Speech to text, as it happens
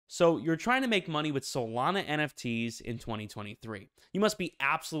So you're trying to make money with Solana NFTs in 2023. You must be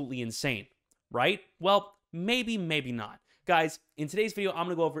absolutely insane, right? Well, maybe, maybe not. Guys, in today's video, I'm going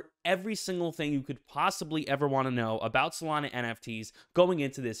to go over every single thing you could possibly ever want to know about Solana NFTs going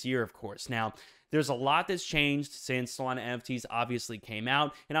into this year, of course. Now, there's a lot that's changed since Solana NFTs obviously came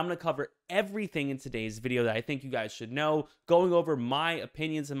out, and I'm going to cover everything in today's video that I think you guys should know, going over my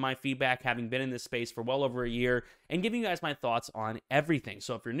opinions and my feedback, having been in this space for well over a year, and giving you guys my thoughts on everything.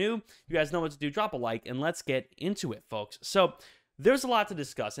 So if you're new, you guys know what to do. Drop a like, and let's get into it, folks. So there's a lot to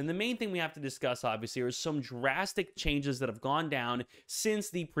discuss, and the main thing we have to discuss, obviously, are some drastic changes that have gone down since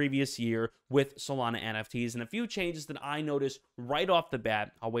the previous year with Solana NFTs, and a few changes that I noticed right off the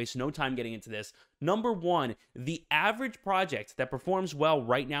bat. I'll waste no time getting into this. Number one, the average project that performs well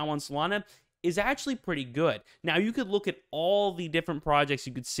right now on Solana is actually pretty good. Now, you could look at all the different projects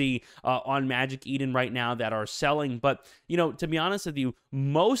you could see on Magic Eden right now that are selling, but, you know, to be honest with you,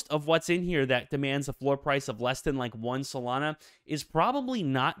 most of what's in here that demands a floor price of less than like 1 Solana is probably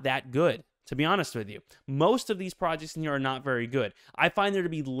not that good. To be honest with you, most of these projects in here are not very good. I find there to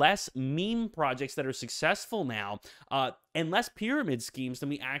be less meme projects that are successful now and less pyramid schemes than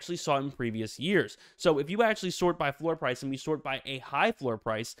we actually saw in previous years. So if you actually sort by floor price and we sort by a high floor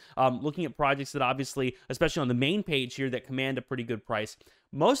price, looking at projects that obviously, especially on the main page here, that command a pretty good price,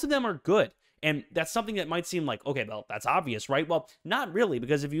 most of them are good. And that's something that might seem like, okay, well, that's obvious, right? Well, not really,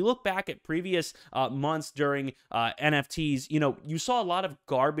 because if you look back at previous months during NFTs, you know, you saw a lot of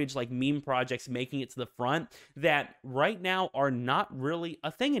garbage like meme projects making it to the front that right now are not really a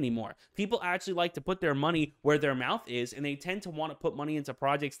thing anymore. People actually like to put their money where their mouth is, and they tend to want to put money into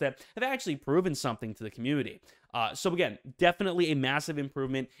projects that have actually proven something to the community. So again, definitely a massive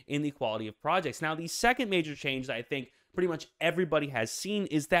improvement in the quality of projects. Now, the second major change that I think pretty much everybody has seen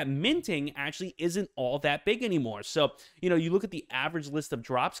is that minting actually isn't all that big anymore. So, you know, you look at the average list of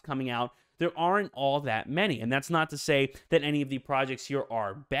drops coming out, there aren't all that many. And that's not to say that any of the projects here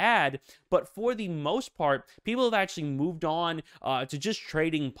are bad, but for the most part, people have actually moved on to just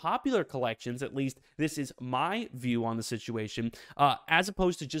trading popular collections. At least this is my view on the situation, as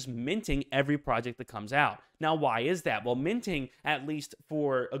opposed to just minting every project that comes out. Now, why is that? Well, minting, at least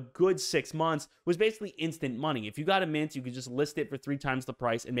for a good 6 months, was basically instant money. If you got a mint, you could just list it for 3 times the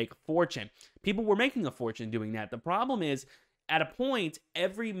price and make a fortune. People were making a fortune doing that. The problem is, at a point,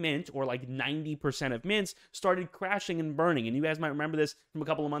 every mint, or like 90% of mints, started crashing and burning. And you guys might remember this from a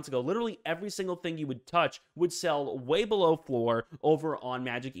couple of months ago. Literally every single thing you would touch would sell way below floor over on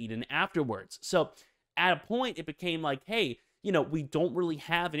Magic Eden afterwards. So at a point, it became like, hey, you know, we don't really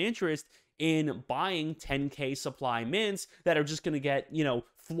have an interest in buying 10K supply mints that are just going to get, you know,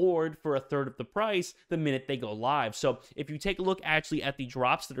 floored for a third of the price the minute they go live. So if you take a look actually at the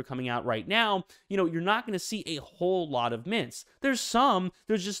drops that are coming out right now, you know, you're not going to see a whole lot of mints. There's some,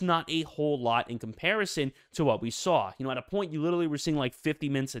 there's just not a whole lot in comparison to what we saw. You know, at a point, you literally were seeing like 50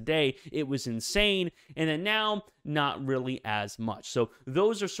 mints a day. It was insane. And then now, not really as much. So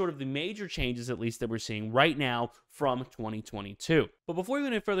those are sort of the major changes, at least, that we're seeing right now from 2022. But before we go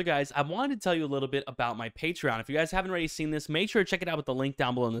any further, guys, I wanted to tell you a little bit about my Patreon. If you guys haven't already seen this, make sure to check it out with the link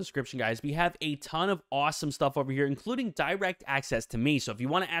down below in the description, guys. We have a ton of awesome stuff over here, including direct access to me. So if you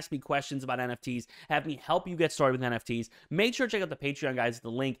want to ask me questions about NFTs, have me help you get started with NFTs, make sure to check out the Patreon, guys. The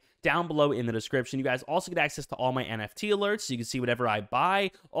link down below in the description. You guys also get access to all my NFT alerts, so you can see whatever I buy.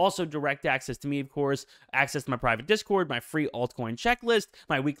 Also, direct access to me, of course, access to my private Discord, my free altcoin checklist,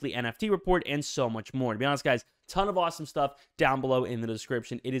 my weekly NFT report, and so much more. To be honest, guys, ton of awesome stuff down below in the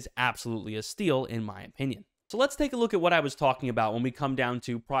description. It is absolutely a steal, in my opinion. So let's take a look at what I was talking about when we come down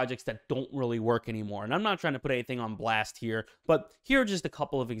to projects that don't really work anymore. And I'm not trying to put anything on blast here, but here are just a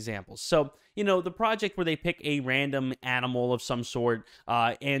couple of examples. So, you know, the project where they pick a random animal of some sort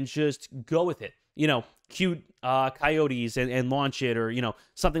and just go with it. You know, cute coyotes and launch it, or, you know,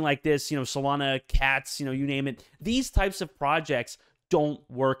 something like this, you know, Solana cats, you know, you name it. These types of projects don't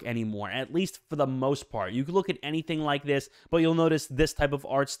work anymore, at least for the most part. You can look at anything like this, but you'll notice this type of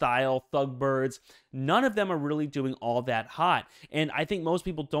art style, thug birds, none of them are really doing all that hot. And I think most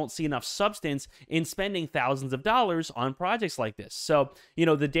people don't see enough substance in spending thousands of dollars on projects like this. So, you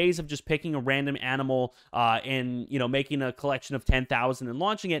know, the days of just picking a random animal and, you know, making a collection of 10,000 and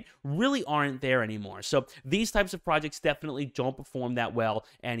launching it really aren't there anymore. So these types of projects definitely don't perform that well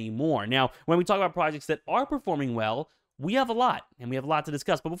anymore. Now, when we talk about projects that are performing well, we have a lot, and we have a lot to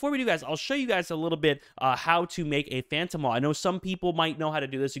discuss. But before we do, guys, I'll show you guys a little bit how to make a phantom wall. I know some people might know how to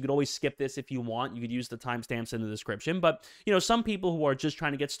do this. You could always skip this if you want. You could use the timestamps in the description. But, you know, some people who are just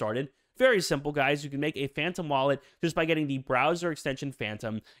trying to get started, very simple, guys. You can make a Phantom wallet just by getting the browser extension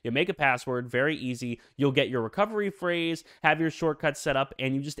Phantom. You make a password, very easy. You'll get your recovery phrase, have your shortcuts set up,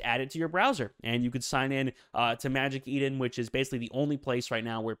 and you just add it to your browser. And you could sign in to Magic Eden, which is basically the only place right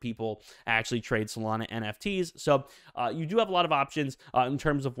now where people actually trade Solana NFTs. So you do have a lot of options in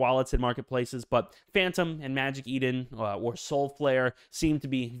terms of wallets and marketplaces, but Phantom and Magic Eden or Soulflare seem to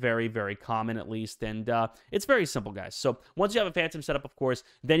be very, very common, at least. And it's very simple, guys. So once you have a Phantom set up, of course,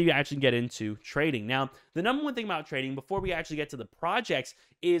 then you actually get into trading. Now, the number one thing about trading, before we actually get to the projects,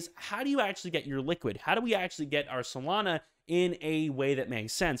 is how do you actually get your liquid? How do we actually get our Solana in a way that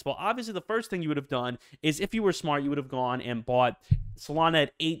makes sense? Well, obviously, the first thing you would have done is, if you were smart, you would have gone and bought Solana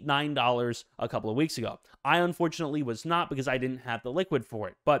at $8, $9 a couple of weeks ago. I unfortunately was not, because I didn't have the liquid for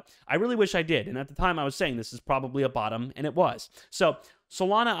it, but I really wish I did. And at the time I was saying this is probably a bottom, and it was. So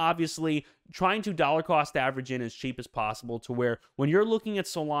Solana, obviously, trying to dollar cost average in as cheap as possible, to where when you're looking at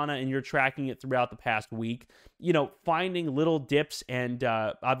Solana and you're tracking it throughout the past week, you know, finding little dips and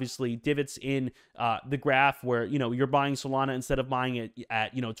obviously divots in the graph where, you know, you're buying Solana, instead of buying it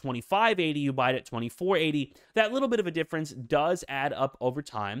at, you know, 25.80, you buy it at 24.80. That little bit of a difference does add up over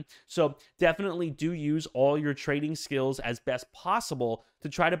time. So definitely do use all your trading skills as best possible to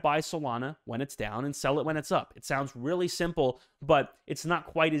try to buy Solana when it's down and sell it when it's up. It sounds really simple, but it's not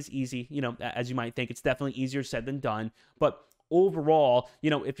quite as easy, you know, as you might think. It's definitely easier said than done. But overall, you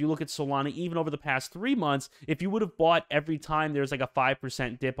know, if you look at Solana, even over the past 3 months, if you would have bought every time there's like a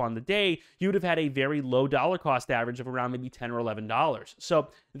 5% dip on the day, you would have had a very low dollar cost average of around maybe $10 or $11. So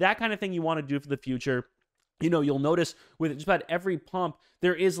that kind of thing you want to do for the future. You know, you'll notice with just about every pump,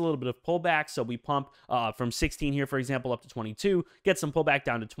 there is a little bit of pullback. So we pump from 16 here, for example, up to 22, get some pullback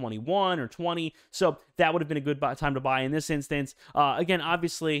down to 21 or 20. So that would have been a good time to buy in this instance. Again,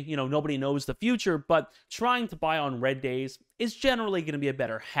 obviously, you know, nobody knows the future, but trying to buy on red days is generally going to be a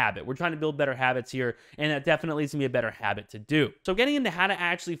better habit. We're trying to build better habits here, and that definitely is going to be a better habit to do. So getting into how to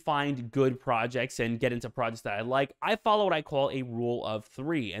actually find good projects and get into projects that I like, I follow what I call a rule of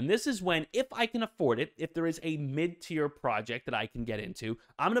 3. And this is when, if I can afford it, if there is a mid-tier project that I can get into,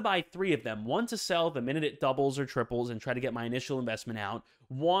 I'm going to buy 3 of them. 1 to sell the minute it doubles or triples and try to get my initial investment out.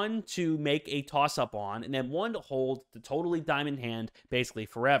 1 to make a toss-up on, and then 1 to hold the totally diamond hand basically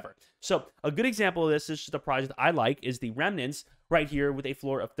forever. So a good example of this is just a project I like is the Remnants right here with a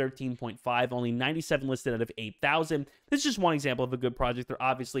floor of 13.5, only 97 listed out of 8,000. This is just one example of a good project. There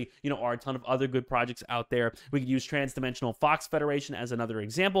obviously, you know, are a ton of other good projects out there. We could use Transdimensional Fox Federation as another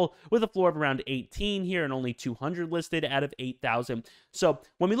example with a floor of around 18 here and only 200 listed out of 8,000. So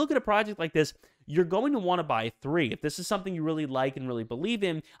when we look at a project like this, you're going to want to buy 3. If this is something you really like and really believe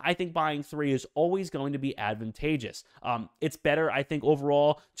in, I think buying 3 is always going to be advantageous. It's better, I think,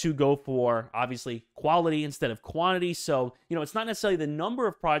 overall to go for, obviously, quality instead of quantity. So, you know, it's not necessarily the number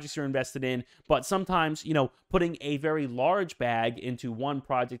of projects you're invested in, but sometimes, you know, putting a very large bag into one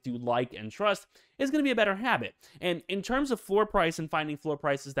project you like and trust is going to be a better habit. And in terms of floor price and finding floor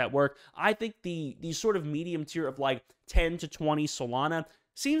prices that work, I think the sort of medium tier of like 10 to 20 Solana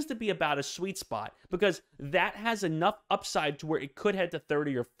seems to be about a sweet spot, because that has enough upside to where it could head to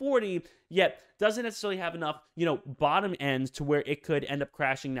 30 or 40, yet doesn't necessarily have enough, you know, bottom ends to where it could end up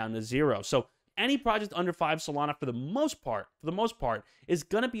crashing down to 0. So any project under 5 Solana, for the most part, is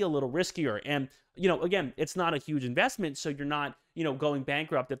going to be a little riskier. And, you know, again, it's not a huge investment, so you're not, you know, going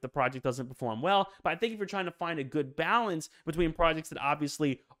bankrupt if the project doesn't perform well. But I think if you're trying to find a good balance between projects that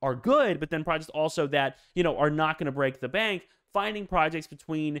obviously are good, but then projects also that, you know, are not going to break the bank, finding projects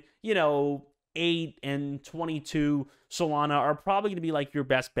between, you know, 8 and 22 Solana are probably going to be like your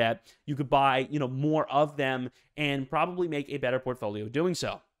best bet. You could buy, you know, more of them and probably make a better portfolio doing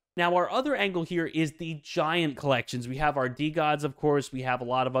so. Now, our other angle here is the giant collections. We have our DeGods, of course. We have a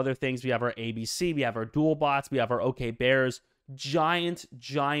lot of other things. We have our ABC. We have our Dual Bots. We have our OK Bears. Giant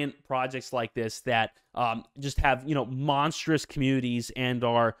projects like this that just have, you know, monstrous communities and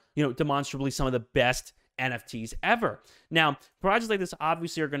are, you know, demonstrably some of the best NFTs ever. Now, projects like this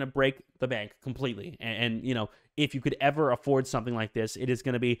obviously are going to break the bank completely. And, you know, if you could ever afford something like this, it is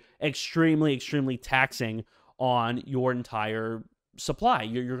going to be extremely taxing on your entire supply.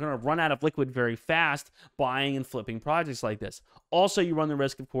 You're going to run out of liquid very fast buying and flipping projects like this. Also, you run the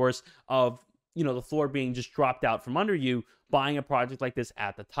risk, of course, of, you know, the floor being just dropped out from under you buying a project like this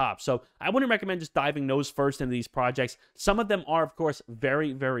at the top. So I wouldn't recommend just diving nose first into these projects. Some of them are, of course,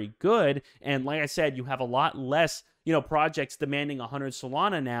 very good. And like I said, you have a lot less, you know, projects demanding 100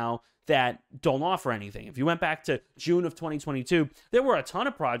 Solana now that don't offer anything. If you went back to June of 2022, there were a ton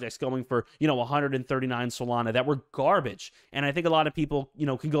of projects going for, 139 Solana that were garbage. And I think a lot of people,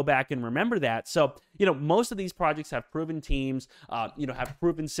 can go back and remember that. So, most of these projects have proven teams, have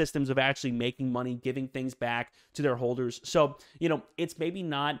proven systems of actually making money, giving things back to their holders. So, it's maybe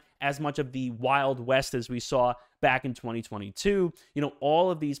not as much of the Wild West as we saw back in 2022. All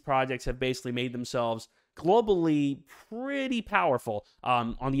of these projects have basically made themselves globally pretty powerful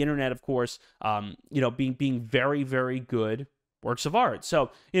on the internet, of course, being very, very good works of art. So,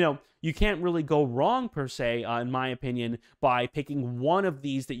 you can't really go wrong per se, in my opinion, by picking one of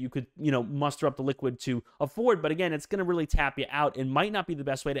these that you could, muster up the liquid to afford. But again, it's going to really tap you out. It might not be the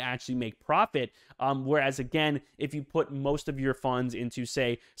best way to actually make profit. Whereas again, if you put most of your funds into,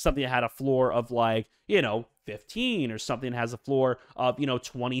 say, something that had a floor of like, 15 or something that has a floor of,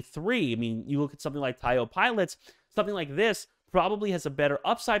 23. I mean, you look at something like Tayo Pilots, something like this probably has a better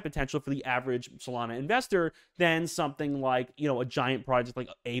upside potential for the average Solana investor than something like, a giant project like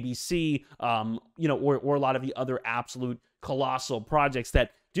ABC, or a lot of the other absolute colossal projects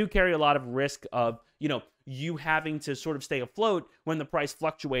that do carry a lot of risk of, you having to sort of stay afloat when the price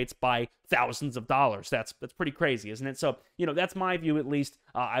fluctuates by thousands of dollars. That's pretty crazy, isn't it? So, that's my view at least.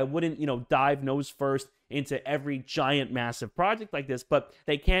 I wouldn't, dive nose first into every giant, massive project like this, but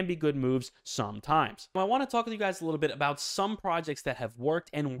they can be good moves sometimes. I want to talk with you guys a little bit about some projects that have worked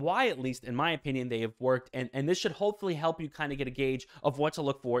and why, at least in my opinion, they have worked. And this should hopefully help you kind of get a gauge of what to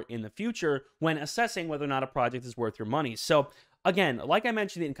look for in the future when assessing whether or not a project is worth your money. So again, like I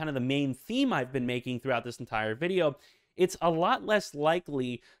mentioned in kind of the main theme I've been making throughout this entire video, it's a lot less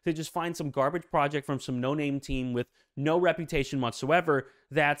likely to just find some garbage project from some no-name team with no reputation whatsoever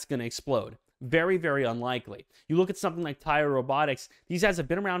that's going to explode. Very, very unlikely. You look at something like Tyre Robotics, these guys have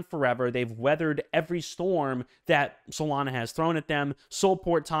been around forever. They've weathered every storm that Solana has thrown at them.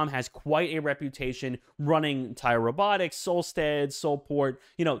 Solport Tom has quite a reputation running Tyre Robotics, Solstead, Solport.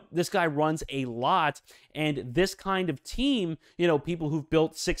 This guy runs a lot. And this kind of team, people who've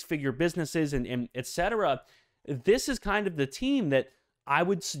built six-figure businesses and et cetera, this is kind of the team that I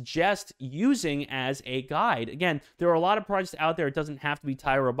would suggest using as a guide. Again, there are a lot of projects out there. It doesn't have to be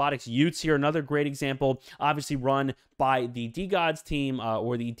Tyre Robotics. Utes here, another great example, obviously run by the D-Gods team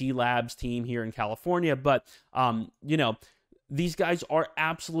or the D-Labs team here in California. But, these guys are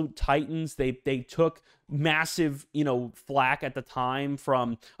absolute titans. They took massive, flack at the time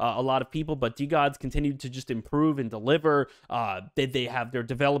from a lot of people, but D-Gods continued to just improve and deliver. They have their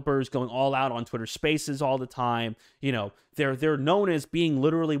developers going all out on Twitter Spaces all the time. They're known as being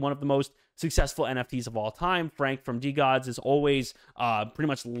literally one of the most successful NFTs of all time. Frank from D-Gods is always pretty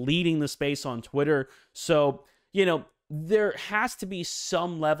much leading the space on Twitter. So, there has to be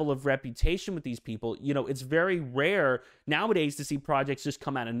some level of reputation with these people. It's very rare nowadays to see projects just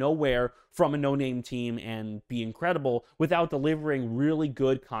come out of nowhere from a no-name team and be incredible without delivering really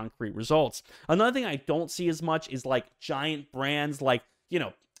good concrete results. Another thing I don't see as much is like giant brands like,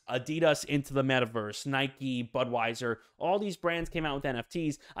 Adidas into the metaverse, Nike, Budweiser, all these brands came out with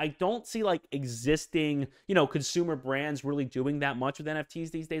NFTs. I don't see like existing, consumer brands really doing that much with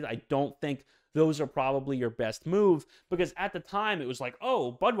NFTs these days. I don't think those are probably your best move, because at the time it was like,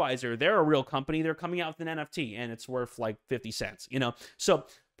 oh, Budweiser, they're a real company. They're coming out with an NFT and it's worth like 50 cents, So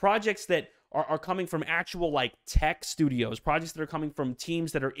projects that are coming from actual like tech studios, projects that are coming from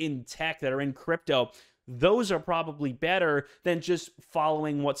teams that are in tech, that are in crypto, those are probably better than just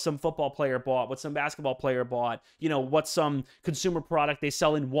following what some football player bought, what some basketball player bought, what some consumer product they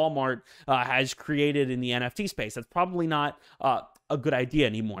sell in Walmart has created in the NFT space. That's probably not a good idea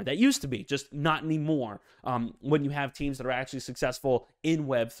anymore. That used to be, just not anymore. When you have teams that are actually successful in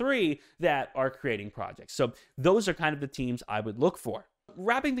Web3 that are creating projects. So those are kind of the teams I would look for.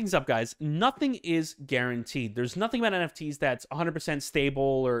 Wrapping things up, guys, nothing is guaranteed. There's nothing about NFTs that's 100% stable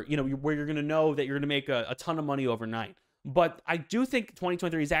or, where you're going to know that you're going to make a ton of money overnight. But I do think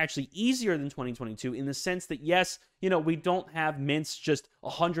 2023 is actually easier than 2022 in the sense that, yes, we don't have mints just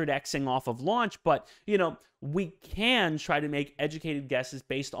 100xing off of launch, but, we can try to make educated guesses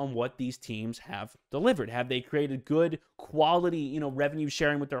based on what these teams have delivered. Have they created good quality, revenue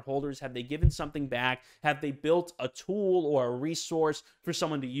sharing with their holders? Have they given something back? Have they built a tool or a resource for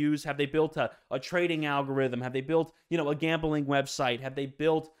someone to use? Have they built a trading algorithm? Have they built, a gambling website? Have they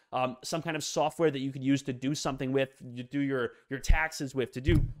built some kind of software that you could use to do something with, to do your taxes with, to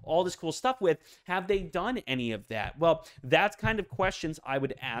do all this cool stuff with? Have they done any of that? Well, that's kind of questions I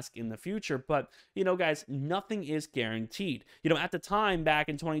would ask in the future. But, guys, nothing is guaranteed. At the time, back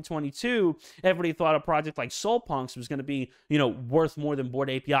in 2022, everybody thought a project like SoulPunks was going to be, worth more than Bored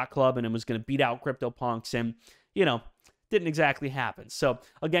Ape Yacht Club, and it was going to beat out CryptoPunks. And, didn't exactly happen. So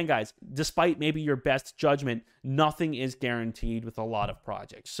again, guys, despite maybe your best judgment, nothing is guaranteed with a lot of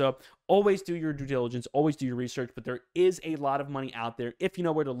projects. So always do your due diligence, always do your research, but there is a lot of money out there if you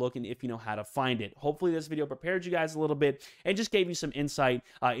know where to look and if you know how to find it. Hopefully this video prepared you guys a little bit and just gave you some insight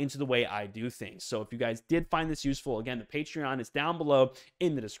into the way I do things. So if you guys did find this useful, again, the Patreon is down below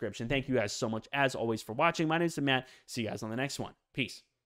in the description. Thank you guys so much, as always, for watching. My name is Matt. See you guys on the next one. Peace.